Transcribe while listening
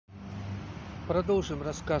Продолжим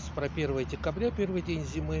рассказ про 1 декабря, первый день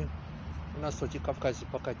зимы. У нас в Владикавказе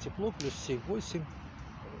пока тепло, плюс 7-8.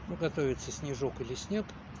 Ну, готовится снежок или снег,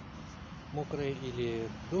 мокрый или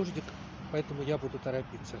дождик. Поэтому я буду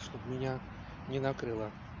торопиться, чтобы меня не накрыло.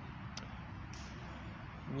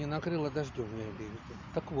 Не накрыло дождем, я имею в виду.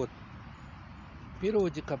 Так вот, 1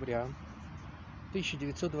 декабря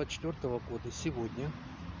 1924 года, сегодня,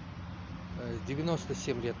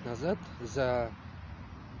 97 лет назад, за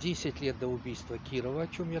 10 лет до убийства Кирова, о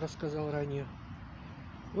чем я рассказал ранее,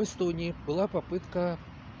 в Эстонии была попытка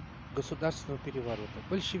государственного переворота.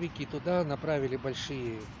 Большевики туда направили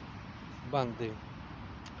большие банды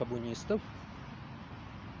коммунистов,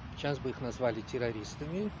 сейчас бы их назвали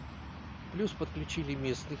террористами, плюс подключили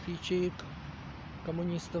местных ячеек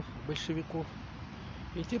коммунистов, большевиков,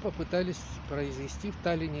 и те попытались произвести в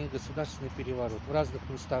Таллине государственный переворот. В разных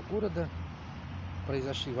местах города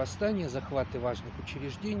произошли восстания, захваты важных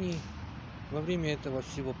учреждений. Во время этого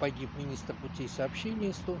всего погиб министр путей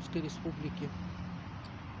сообщения Эстонской республики.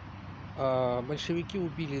 Большевики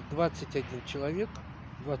убили 21 человека,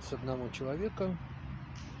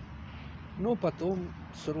 но потом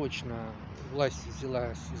срочно власть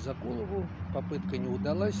взялась за голову, попытка не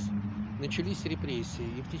удалась, начались репрессии,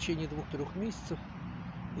 и в течение 2-3 месяцев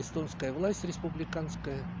эстонская власть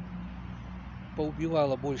республиканская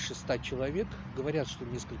поубивала больше 100 человек, говорят, что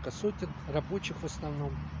несколько сотен, рабочих в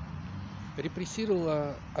основном,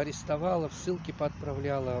 репрессировала, арестовала, в ссылки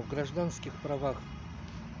поотправляла, в гражданских правах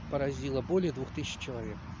поразила более 2000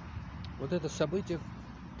 человек. Вот это событие,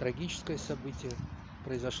 трагическое событие,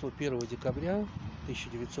 произошло 1 декабря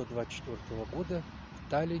 1924 года в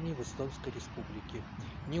Таллине, в Эстонской республике.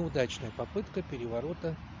 Неудачная попытка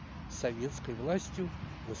переворота советской властью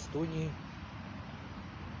в Эстонии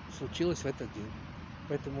случилось в этот день.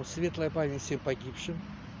 Поэтому светлая память всем погибшим,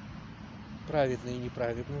 праведно и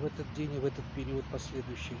неправедно в этот день и в этот период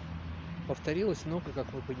последующий. Повторилось много,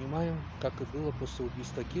 как мы понимаем, как и было после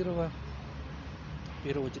убийства Кирова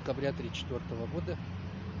 1 декабря 1934 года,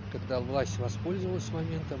 когда власть воспользовалась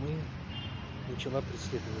моментом и начала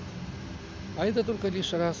преследовать. А это только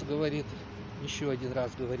лишь раз говорит, еще один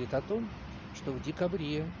раз говорит о том, что в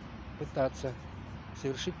декабре пытаться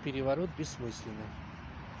совершить переворот бессмысленно.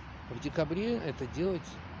 В декабре это делать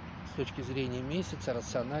с точки зрения месяца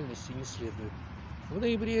рациональности не следует. В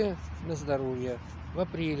ноябре на здоровье, в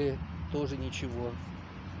апреле тоже ничего.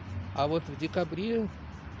 А вот в декабре,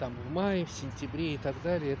 там в мае, в сентябре и так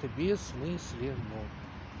далее, это бессмысленно.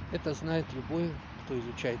 Это знает любой, кто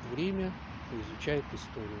изучает время, кто изучает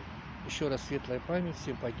историю. Еще раз светлая память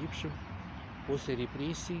всем погибшим после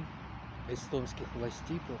репрессий эстонских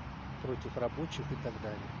властей против рабочих и так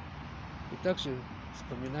далее. И также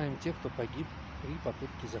вспоминаем тех, кто погиб при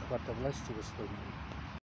попытке захвата власти в Эстонии.